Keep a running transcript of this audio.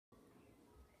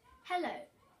Hello,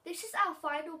 this is our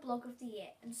final blog of the year,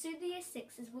 and soon the Year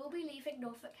 6s will be leaving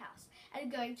Norfolk House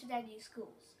and going to their new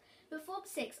schools. But Form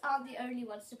 6 aren't the only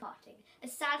ones departing,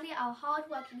 as sadly our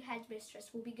hard-working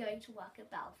headmistress will be going to work at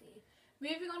Bellevue.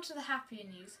 Moving on to the happier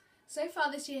news. So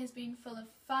far this year has been full of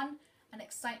fun and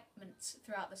excitement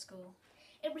throughout the school.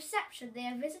 In reception, they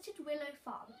have visited Willow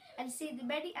Farm and seen the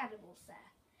many animals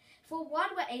there. For one,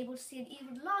 we're able to see an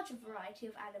even larger variety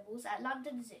of animals at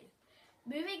London Zoo.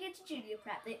 Moving into junior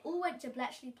prep, they all went to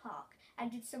Bletchley Park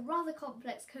and did some rather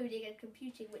complex coding and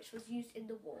computing which was used in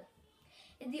the war.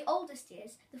 In the oldest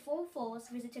years, the Form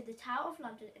 4s visited the Tower of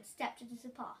London and stepped into the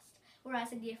past,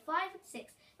 whereas in Year 5 and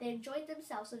 6 they enjoyed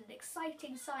themselves on an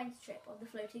exciting science trip on the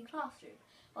floating classroom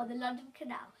on the London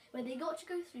Canal, where they got to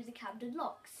go through the Camden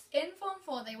Locks. In Form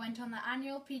 4 they went on the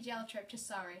annual PGL trip to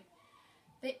Surrey.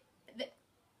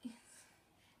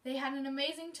 They had an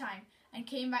amazing time and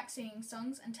came back singing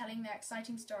songs and telling their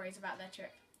exciting stories about their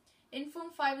trip. In Form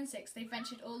 5 and 6 they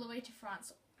ventured all the way to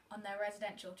France on their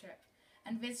residential trip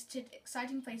and visited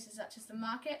exciting places such as the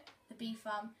market, the bee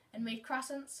farm, and made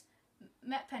croissants,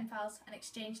 met pen pals and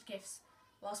exchanged gifts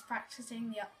whilst practicing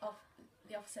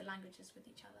the opposite languages with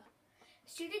each other.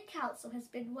 Student Council has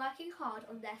been working hard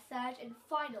on their third and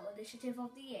final initiative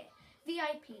of the year,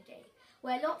 VIP Day,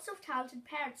 where lots of talented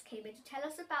parents came in to tell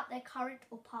us about their current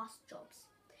or past jobs.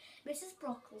 Mrs.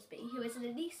 Brocklesby, who is an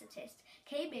anaesthetist,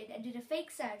 came in and did a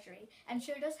fake surgery and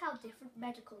showed us how different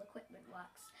medical equipment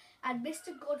works. And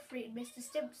Mr. Godfrey and Mr.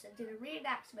 Stimpson did a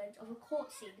reenactment of a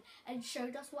court scene and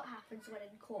showed us what happens when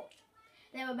in court.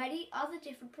 There were many other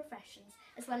different professions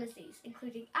as well as these,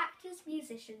 including actors,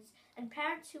 musicians, and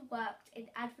parents who worked in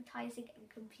advertising and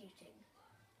computing.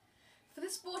 For the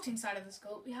sporting side of the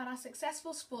school, we had our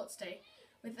successful sports day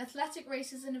with athletic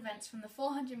races and events from the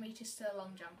 400 metres to the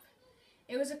long jump.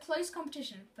 It was a close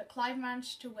competition, but Clive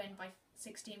managed to win by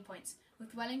 16 points,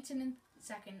 with Wellington in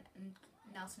second and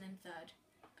Nelson in third.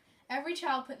 Every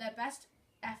child put their best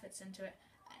efforts into it,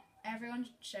 and everyone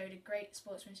showed a great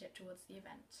sportsmanship towards the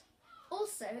event.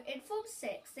 Also, in Form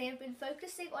 6, they have been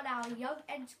focusing on our Young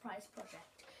Enterprise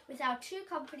project, with our two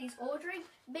companies ordering,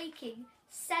 making,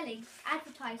 selling,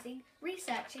 advertising,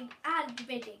 researching and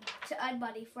bidding to earn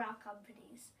money for our companies.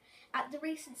 At the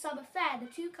recent summer fair, the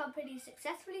two companies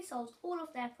successfully sold all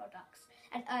of their products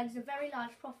and earned a very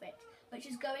large profit, which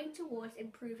is going towards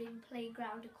improving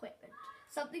playground equipment,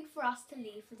 something for us to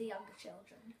leave for the younger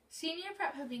children. Senior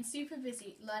Prep have been super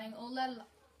busy learning all their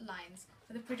lines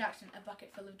for the production A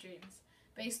Bucket Full of Dreams,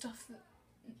 based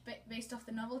off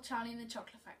the novel Charlie and the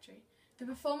Chocolate Factory. The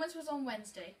performance was on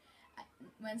Wednesday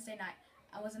night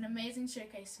and was an amazing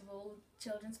showcase of all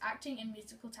children's acting and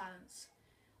musical talents.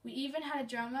 We even had a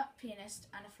drummer, pianist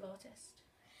and a flautist.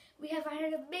 We have had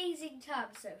an amazing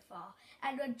term so far,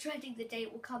 and we're dreading the day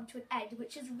it will come to an end,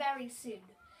 which is very soon.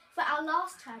 For our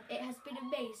last term, it has been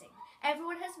amazing.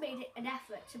 Everyone has made it an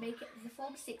effort to make it the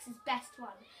Form 6's best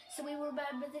one, so we will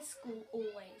remember this school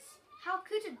always. How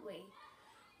couldn't we?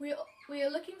 We are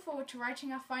looking forward to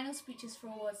writing our final speeches for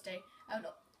Awards Day. I would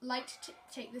like to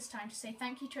take this time to say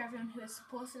thank you to everyone who has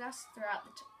supported us throughout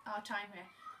our time here,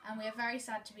 and we are very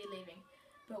sad to be leaving,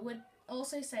 but would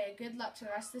also say a good luck to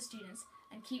the rest of the students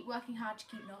and keep working hard to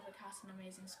keep Norfolk House an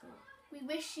amazing school. We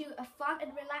wish you a fun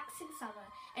and relaxing summer,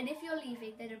 and if you're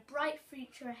leaving, then a bright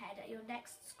future ahead at your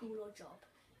next school or job.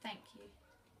 Thank you.